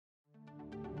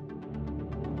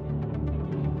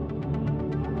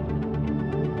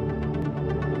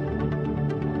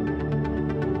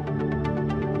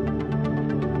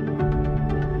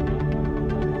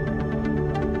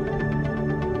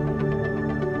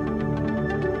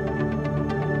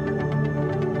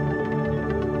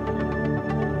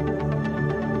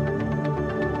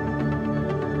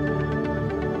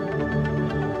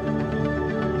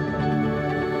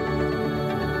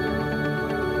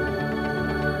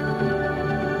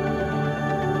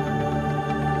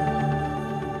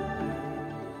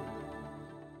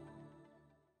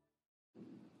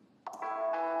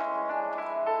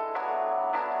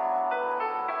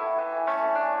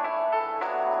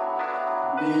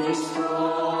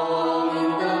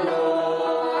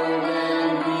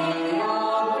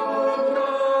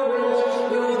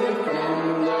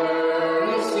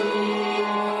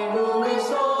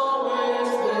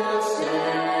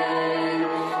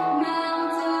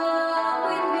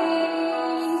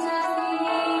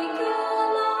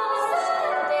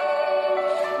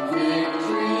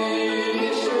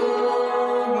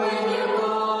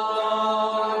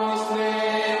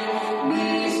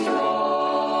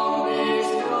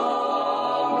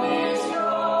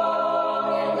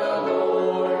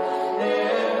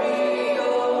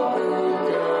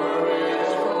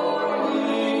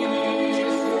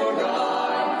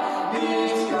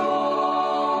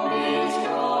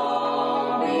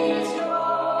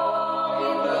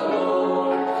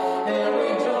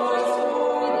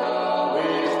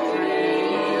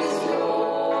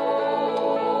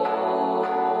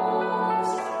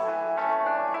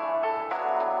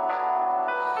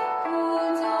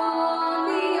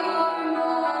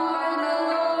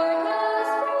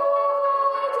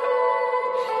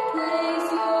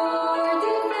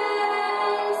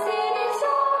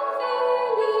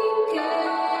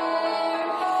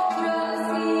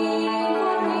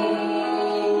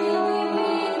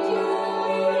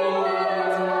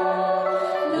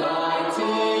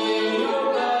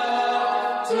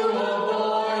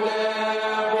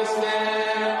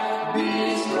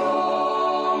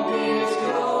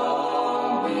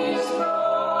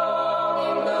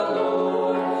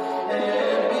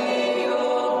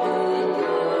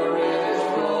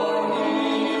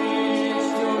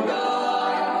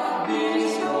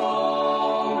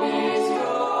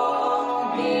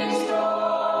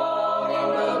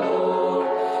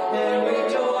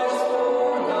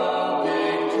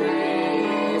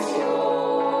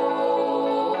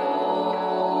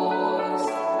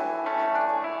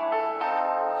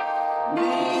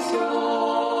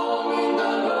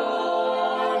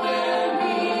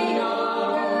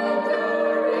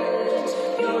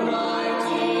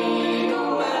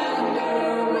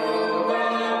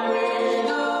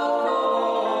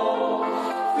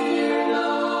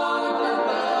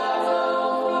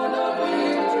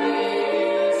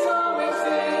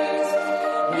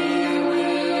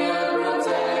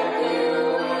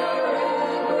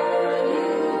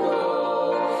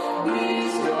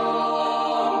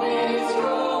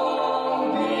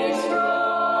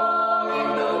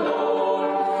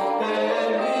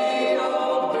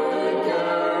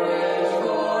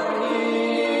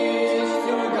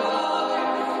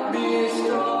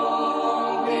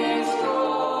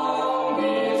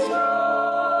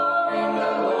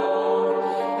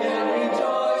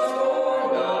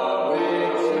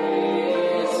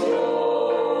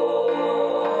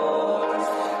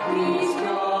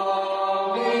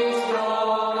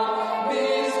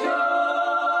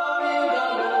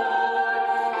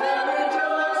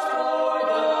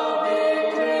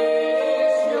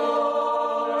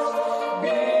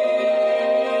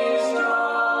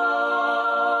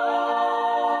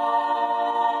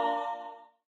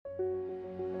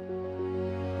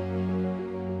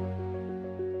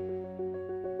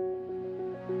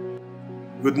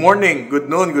Good morning, good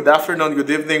noon, good afternoon, good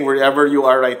evening, wherever you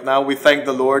are right now. We thank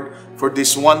the Lord for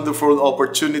this wonderful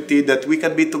opportunity that we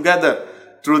can be together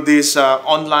through this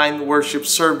online worship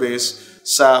service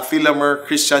sa Filamer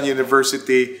Christian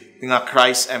University nga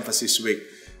Christ Emphasis Week.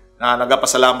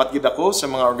 Nagapasalamat gid ako sa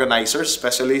mga organizers,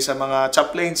 especially sa mga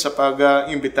chaplains sa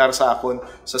pag-imbitar sa akon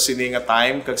sa sini nga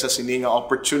time kag sa sini nga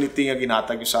opportunity nga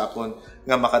ginhatag sa akon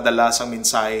nga makadala sang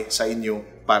mensahe sa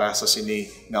inyo para sa sini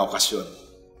nga okasyon.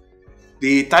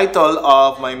 The title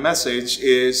of my message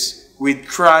is, With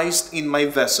Christ in My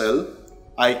Vessel,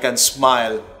 I Can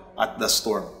Smile at the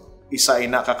Storm. Isa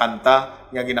ina kakanta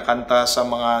nga ginakanta sa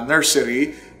mga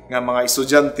nursery nga mga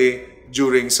estudyante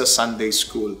during sa Sunday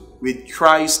school. With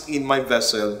Christ in my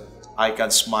vessel, I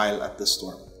can smile at the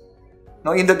storm.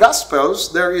 Now in the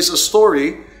Gospels, there is a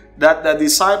story that the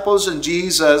disciples and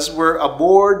Jesus were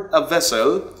aboard a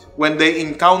vessel when they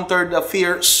encountered a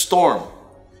fierce storm.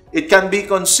 It can be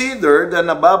considered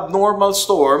an above normal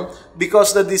storm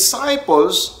because the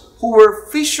disciples, who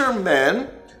were fishermen,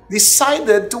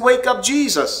 decided to wake up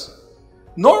Jesus.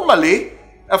 Normally,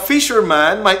 a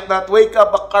fisherman might not wake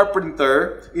up a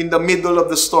carpenter in the middle of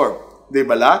the storm. Di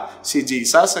ba la? Si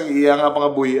Jesus, ang iya nga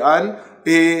mga buhian,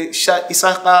 siya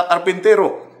isa ka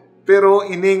karpintero. Pero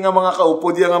ini nga mga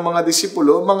kaupod nga mga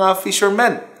disipulo, mga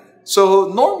fishermen.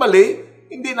 So normally,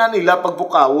 hindi na nila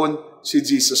pagbukawon si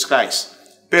Jesus Christ.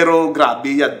 Pero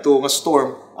grabe yadto nga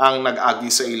storm ang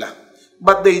nag-agi sa ila.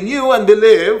 But they knew and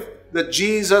believed that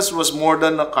Jesus was more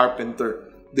than a carpenter.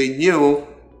 They knew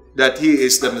that He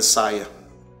is the Messiah.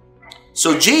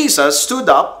 So Jesus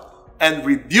stood up and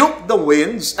rebuked the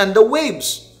winds and the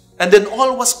waves, and then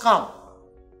all was calm.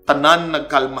 Tanan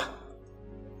nagkalma.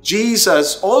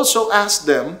 Jesus also asked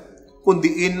them kung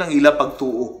diin ang ila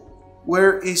pagtuo.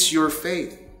 Where is your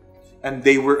faith? And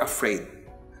they were afraid.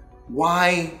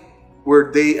 Why were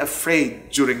they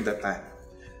afraid during that time?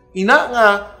 Ina nga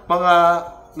mga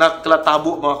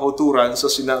naklatabo mga kauturan sa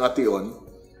sinangation,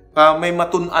 may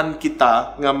matun-an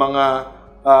kita nga mga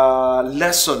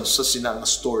lessons sa sinang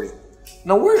story.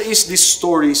 Now, where is this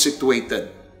story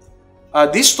situated?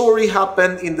 This story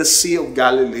happened in the Sea of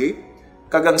Galilee.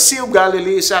 Kagang Sea of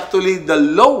Galilee is actually the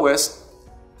lowest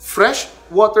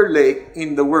freshwater lake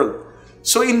in the world.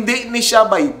 So, hindi ni siya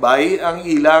baybay ang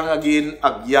ilang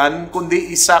agyan, kundi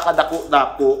isa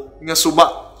kadako-dako nga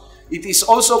suba. It is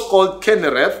also called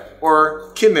Kinneret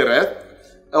or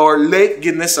Lake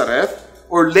Gennesaret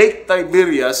or Lake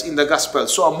Tiberias in the Gospel.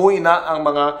 So, amoy na ang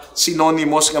mga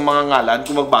synonymous ng mga ngalan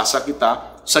kung magbasa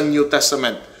kita sa New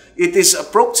Testament. It is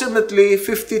approximately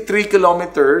 53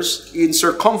 kilometers in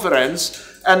circumference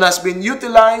and has been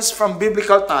utilized from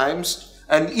biblical times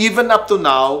and even up to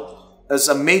now as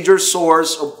a major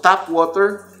source of tap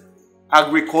water,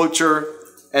 agriculture,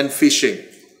 and fishing.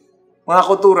 Mga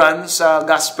kuturan sa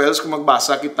Gospels, kung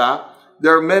magbasa kita,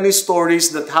 there are many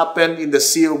stories that happened in the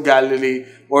Sea of Galilee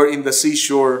or in the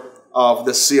seashore of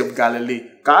the Sea of Galilee.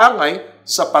 Kaangay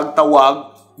sa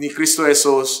pagtawag ni Kristo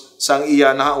Jesus sang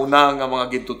iya nauna nga mga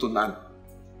gintutunan.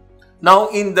 Now,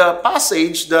 in the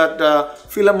passage that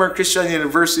Filamer Christian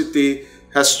University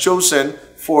has chosen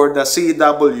for the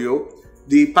CEW,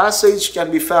 the passage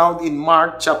can be found in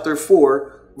Mark chapter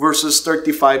 4, verses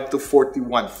 35 to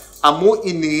 41. Amo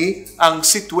ini ang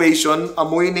situation,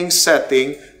 amo ining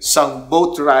setting sang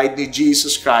boat ride ni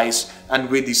Jesus Christ and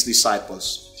with His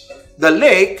disciples. The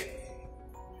lake,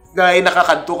 gay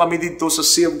nakakadto kami dito sa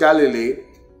Sea of Galilee,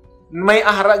 may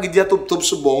ahara gidya tubtub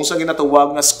subong sa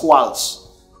ginatawag nga squalls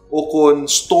o kon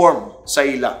storm sa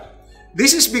ila.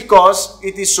 This is because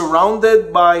it is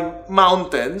surrounded by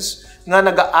mountains nga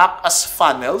naga-act as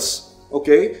funnels.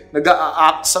 Okay?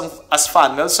 Nag-a-act as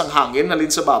funnels ang hangin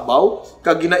halin sa babaw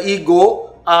kag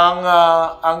ginaigo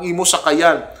ang imo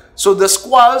sakayan. So the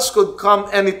squalls could come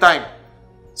anytime.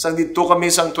 Sang dito kami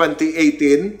sang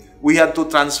 2018, we had to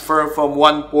transfer from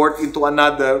one port into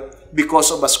another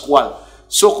because of a squall.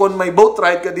 So kung may boat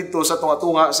ride ka dito sa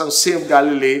tunga-tunga sang Sea of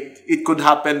Galilee, it could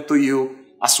happen to you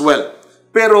as well.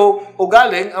 Pero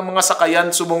ugaling ang mga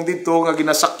sakayan subong dito nga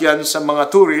ginasakyan sa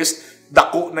mga tourist,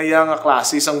 dako na yang nga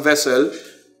klase sang vessel,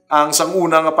 ang sang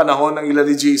una nga panahon ng ila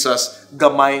ni Jesus,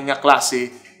 gamay nga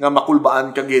klase nga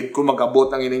makulbaan kagid kung magabot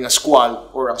ang ini nga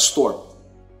squall or ang storm.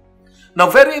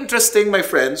 Now, very interesting, my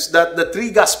friends, that the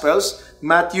three Gospels,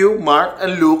 Matthew, Mark,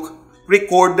 and Luke,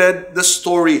 recorded the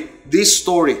story, this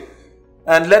story.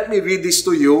 And let me read this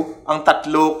to you, ang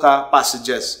tatlo ka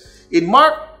passages. In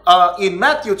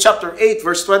Matthew chapter 8,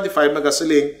 verse 25,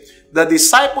 nagasiling, the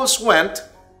disciples went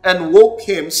and woke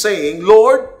him, saying,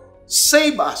 Lord,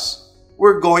 save us.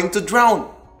 We're going to drown.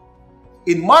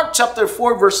 In Mark chapter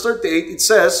 4, verse 38, it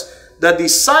says, the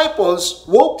disciples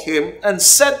woke him and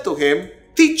said to him,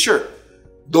 Teacher,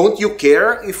 don't you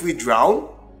care if we drown?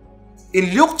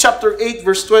 In Luke chapter 8,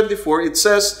 verse 24, it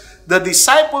says, the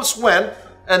disciples went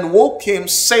and woke him,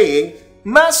 saying,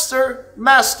 Master,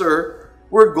 Master,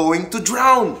 we're going to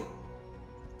drown.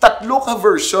 Tatlo ka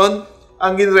version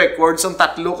ang gin-record sang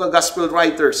tatlo ka gospel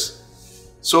writers.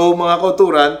 So, mga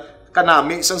kauturan,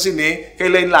 kanami sang sini, kay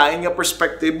lain-lain nga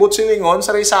perspective, but silingon,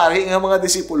 sari-sari nga mga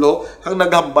disipulo ang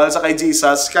naghambal sa kay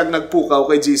Jesus, kag nagpukaw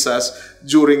kay Jesus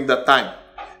during that time.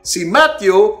 Si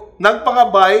Matthew,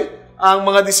 nagpangabay ang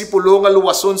mga disipulo nga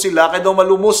luwason sila, kay daw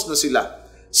malumos na sila.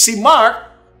 Si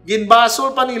Mark,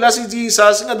 ginbasol pa nila si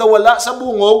Jesus nga dawala sa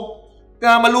bungog,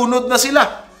 nga malunod na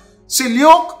sila. Si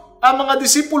Luke, ang mga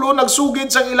disipulo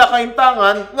nagsugid sang ila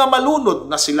kahintangan nga malunod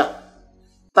na sila.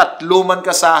 Tatlo man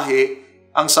kasahi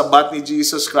ang sabat ni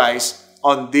Jesus Christ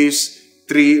on these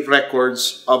three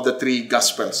records of the three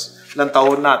Gospels.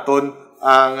 Nantawon naton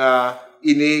ang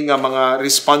ini nga mga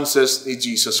responses ni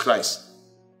Jesus Christ.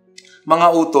 Mga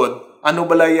utod, ano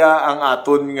balaya ang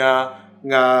aton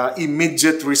nga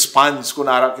immediate response kung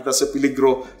ara kita sa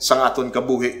peligro sang aton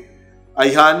kabuhi?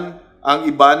 Ayhan ang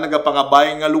iba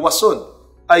nagapangabay nga luwason.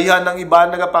 Ayhan ang iba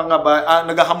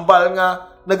nagahambal nga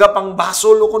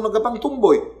nagapangbasol o kung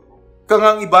nagapangtumboy. Kang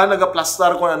ang iba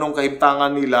nagaplastar kung anong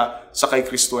kahimtangan nila sa kay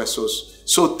Kristo Jesus.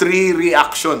 So, three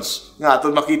reactions nga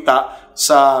aton makita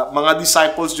sa mga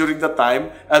disciples during that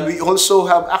time, and we also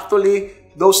have actually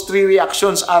those three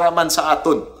reactions araman sa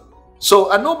aton.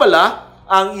 So, ano bala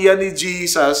ang iya ni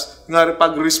Jesus nga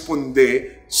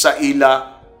pagresponde sa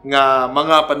ila nga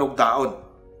mga panugdaon.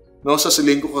 No, sa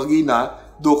siling ko kagina,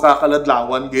 do ka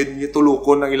kaladlawan gid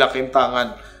tulukon ng ila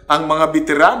kimtangan. Ang mga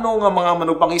veterano nga mga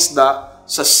manupangisda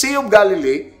sa Sea of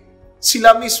Galilee,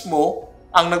 sila mismo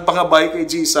ang nagpangabay kay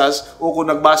Jesus o kung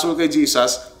nagbasol kay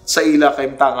Jesus sa ila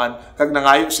kimtangan kag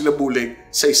nangayo sila bulig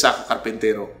sa isa ka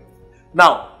karpentero.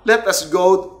 Now, let us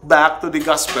go back to the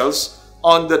Gospels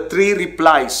on the 3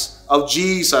 replies of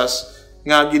Jesus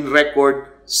nga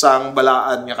gin-record sang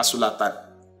balaan nga kasulatan.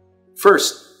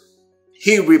 First,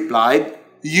 he replied,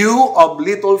 "You of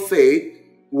little faith,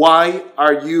 why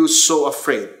are you so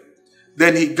afraid?"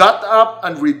 Then he got up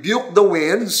and rebuked the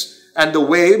winds and the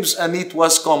waves, and it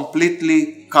was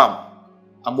completely calm.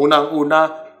 Amo na ang una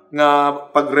nga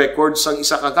pag-record sang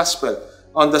isa ka gospel.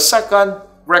 On the second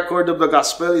record of the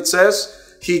gospel, it says,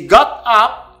 he got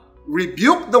up,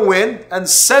 rebuked the wind, and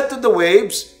said to the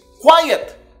waves,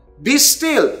 "Quiet, be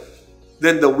still."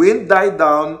 Then the wind died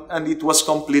down, and it was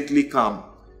completely calm.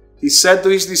 He said to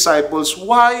his disciples,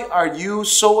 "Why are you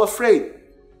so afraid?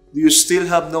 Do you still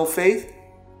have no faith?"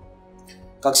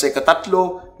 Kag sa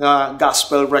ikatatlo nga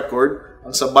gospel record,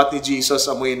 ang sabat ni Jesus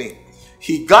amoy ni.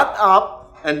 He got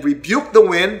up and rebuked the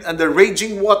wind and the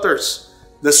raging waters.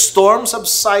 The storm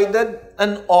subsided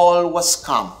and all was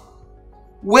calm.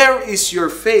 "Where is your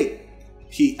faith?"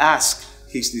 he asked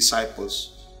his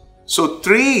disciples. So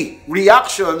 3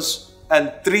 reactions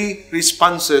and 3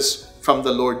 responses from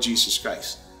the Lord Jesus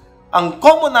Christ. Ang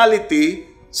commonality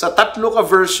sa tatlo ka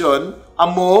version,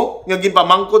 amo nga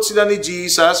ginpamangkot sila ni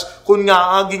Jesus kung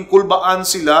nga aging kulbaan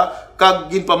sila,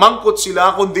 kag ginpamangkot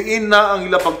sila kung diin na ang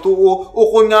ila pagtuo, o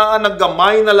kung nga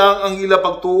naggamay na lang ang ila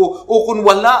pagtuo, o kung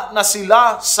wala na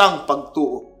sila sang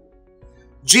pagtuo.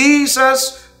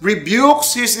 Jesus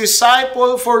rebukes his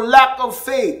disciple for lack of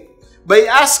faith. By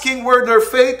asking where their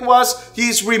faith was,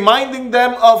 he is reminding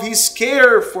them of his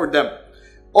care for them.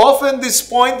 Often this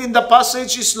point in the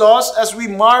passage is lost as we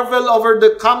marvel over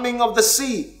the coming of the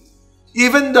sea.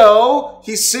 Even though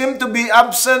he seemed to be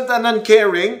absent and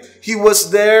uncaring, he was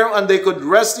there and they could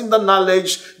rest in the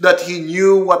knowledge that he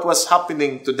knew what was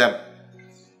happening to them.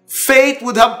 Faith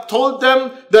would have told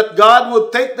them that God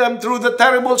would take them through the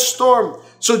terrible storm.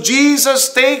 So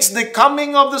Jesus takes the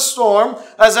coming of the storm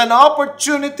as an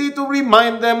opportunity to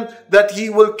remind them that he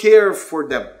will care for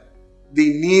them.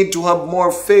 They need to have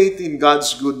more faith in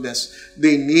God's goodness.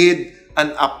 They need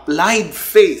an applied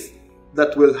faith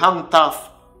that will hang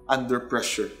tough under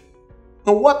pressure.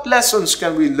 Now, what lessons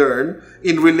can we learn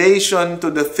in relation to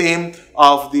the theme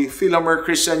of the Filamer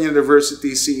Christian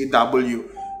University CEW?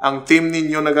 Ang theme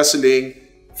ninyo nagasiling,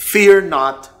 "Fear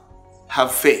not,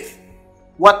 have faith."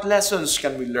 What lessons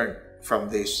can we learn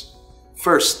from this?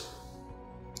 First,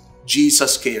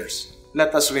 Jesus cares.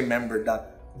 Let us remember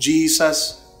that.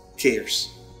 Jesus cares.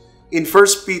 In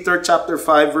 1 Peter chapter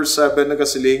 5 verse 7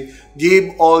 nagasiling,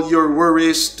 "Give all your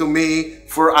worries to me,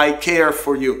 for I care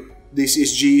for you." This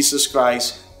is Jesus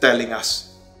Christ telling us.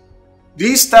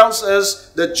 This tells us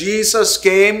that Jesus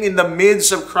came in the midst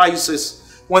of crisis.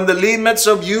 When the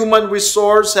limits of human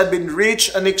resource had been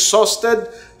reached and exhausted,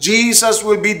 Jesus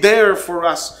will be there for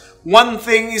us. One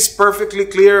thing is perfectly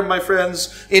clear, my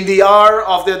friends. In the hour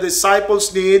of the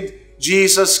disciples' need,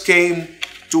 Jesus came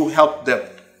to help them.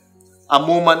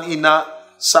 Amo man ina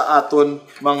sa aton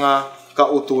mga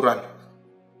kauturan.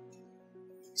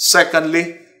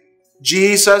 Secondly,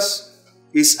 Jesus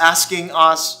is asking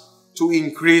us to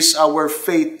increase our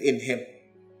faith in Him.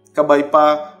 Kabay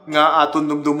pa nga aton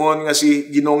dumdumon nga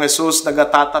si Ginoong Hesus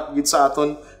nagatatap gid sa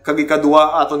aton, kag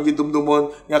ikadua aton gid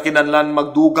dumdumon nga kinahanglan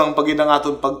magdugang pagid ang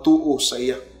aton pagtuo sa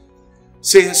iya.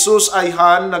 Si Jesus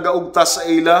ayhan nagaugtas sa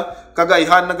ila, kag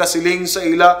ayhan nagasiling sa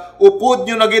ila, "Upod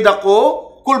nyo na gid ako,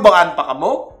 kulbaan pa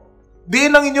kamo? Di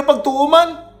lang inyo pagtuo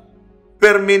man."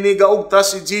 Permini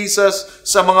gaugtas si Jesus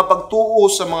sa mga pagtuo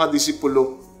sa mga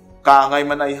disipulo, kaangay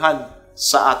man ayhan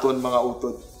sa aton mga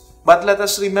utod. But let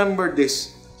us remember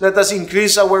this. Let us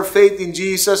increase our faith in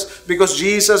Jesus because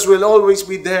Jesus will always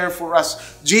be there for us.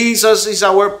 Jesus is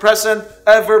our present,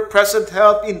 ever-present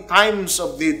help in times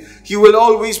of need. He will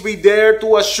always be there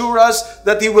to assure us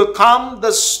that He will calm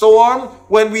the storm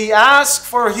when we ask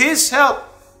for His help.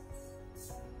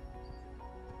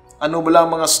 Ano ba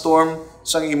lang mga storm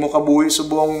sang imo kabuhi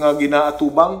subong nga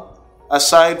ginaatubang?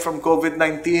 Aside from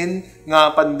COVID-19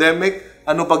 nga pandemic,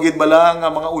 ano pagid bala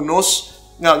nga mga unos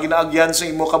nga ginaagyan sa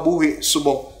imo kabuhi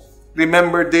subong?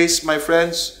 Remember this, my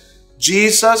friends.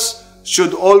 Jesus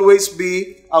should always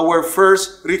be our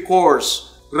first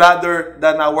recourse rather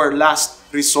than our last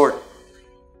resort.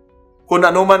 Kung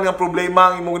ano man nga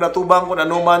problema ang imong natubang, kung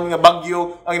ano man nga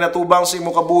bagyo ang natubang sa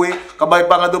imong kabuhi, kabay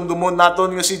pa nga dumdumon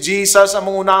naton nga si Jesus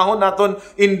among unahon naton,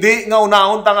 hindi nga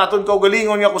unahon tang aton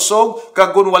kaugalingon nga kusog,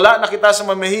 kag kun wala na kita sa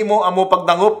mamahimo amo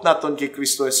pagdangop naton kay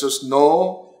Kristo Jesus.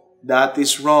 No, that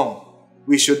is wrong.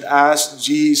 We should ask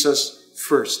Jesus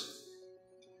first.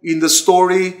 In the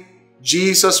story,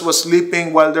 Jesus was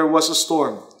sleeping while there was a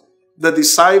storm. The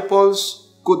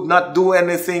disciples could not do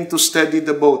anything to steady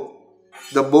the boat.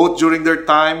 The boat during their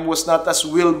time was not as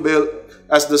well-built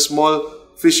as the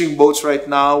small fishing boats right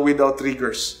now without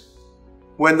riggers.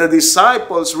 When the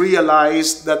disciples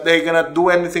realized that they cannot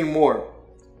do anything more,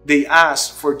 they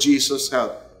asked for Jesus'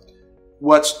 help.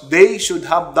 What they should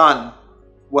have done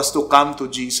was to come to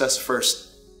Jesus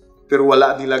first. Pero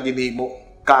wala nila ginimo,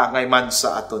 kaangay man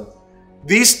sa aton.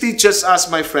 This teaches us,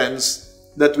 my friends,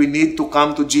 that we need to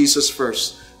come to Jesus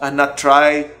first and not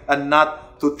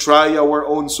to try our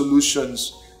own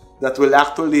solutions that will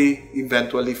actually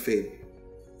eventually fail.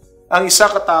 Ang isa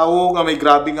ka tawo nga may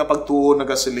grabe nga pagtuo na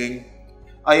gasiling,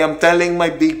 I am telling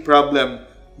my big problem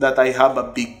that I have a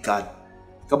big God.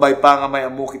 Kabay pa nga may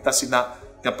amo kita sina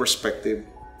nga perspective.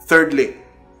 Thirdly,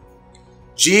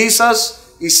 Jesus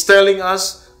is telling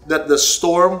us that the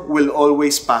storm will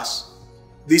always pass.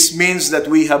 This means that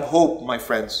we have hope, my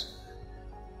friends.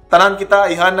 Tanan kita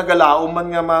ihan nagalaom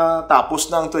man nga matapos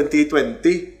na ang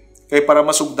 2020 kay para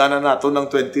masugdanan nato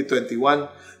ng 2021.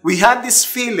 We had this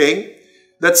feeling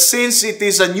that since it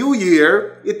is a new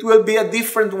year, it will be a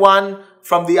different one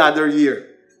from the other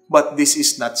year. But this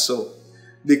is not so.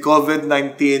 The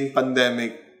COVID-19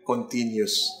 pandemic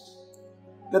continues.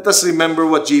 Let us remember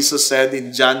what Jesus said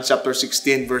in John chapter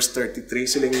 16 verse 33.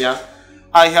 Siling niya,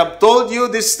 I have told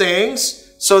you these things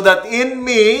so that in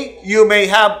me you may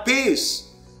have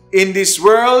peace. In this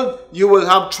world, you will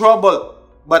have trouble.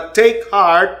 But take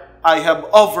heart, I have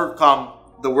overcome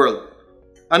the world.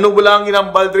 Ano bulang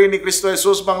inambal rin ni Kristo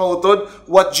Jesus, mga utod?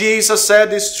 What Jesus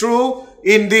said is true.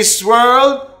 In this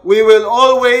world, we will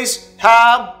always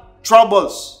have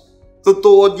troubles.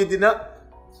 Tutuod yun din na.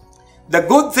 The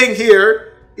good thing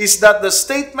here is that the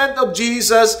statement of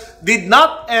Jesus did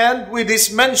not end with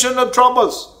this mention of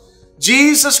troubles.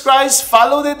 Jesus Christ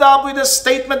followed it up with a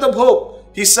statement of hope.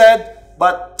 He said,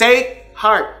 But take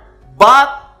heart.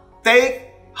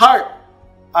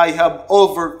 I have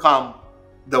overcome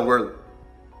the world.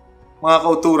 Mga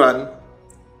kauturan,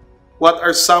 what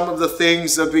are some of the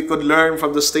things that we could learn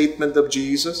from the statement of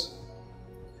Jesus?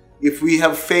 If we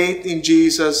have faith in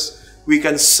Jesus, we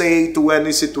can say to any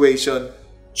situation,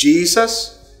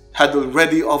 Jesus had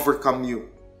already overcome you.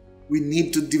 We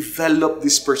need to develop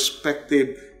this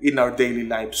perspective in our daily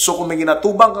life. So kung may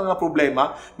ginatubang ka nga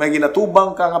problema, may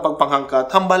ginatubang ka nga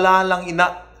pagpanghangkat, hambala lang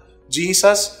ina.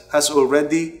 Jesus has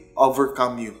already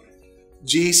overcome you.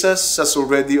 Jesus has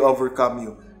already overcome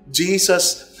you.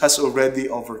 Jesus has already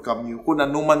overcome you. Kung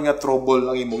anuman nga trouble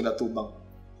ang imong natubang.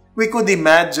 We could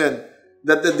imagine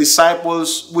that the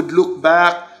disciples would look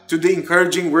back to the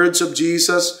encouraging words of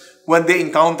Jesus when they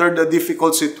encountered a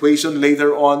difficult situation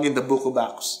later on in the book of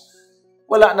Acts.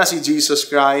 Wala na si Jesus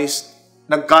Christ,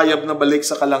 nagkayab na balik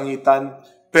sa kalangitan,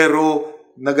 pero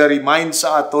nag-remind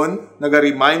sa aton,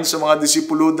 nag-remind sa mga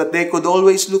disipulo that they could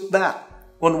always look back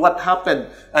on what happened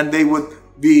and they would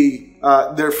be,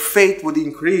 their faith would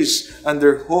increase and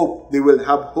their hope, they will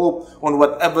have hope on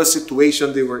whatever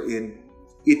situation they were in.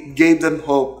 It gave them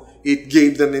hope. It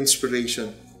gave them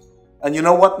inspiration. And you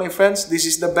know what, my friends? This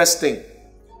is the best thing.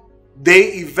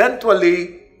 They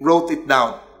eventually wrote it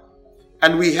down.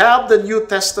 And we have the New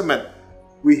Testament.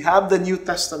 We have the New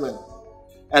Testament.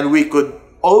 And we could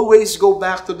always go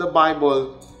back to the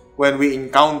Bible when we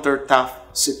encounter tough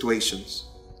situations.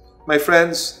 My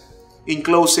friends, in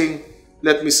closing,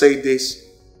 let me say this.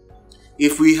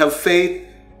 If we have faith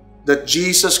that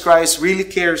Jesus Christ really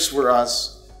cares for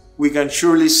us, we can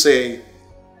surely say,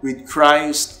 with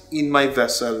Christ in my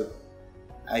vessel,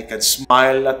 I can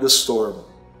smile at the storm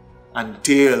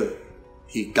until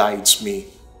He guides me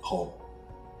home.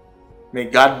 May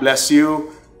God bless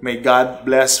you. May God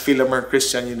bless Filamer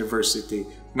Christian University.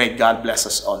 May God bless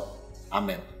us all.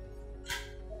 Amen.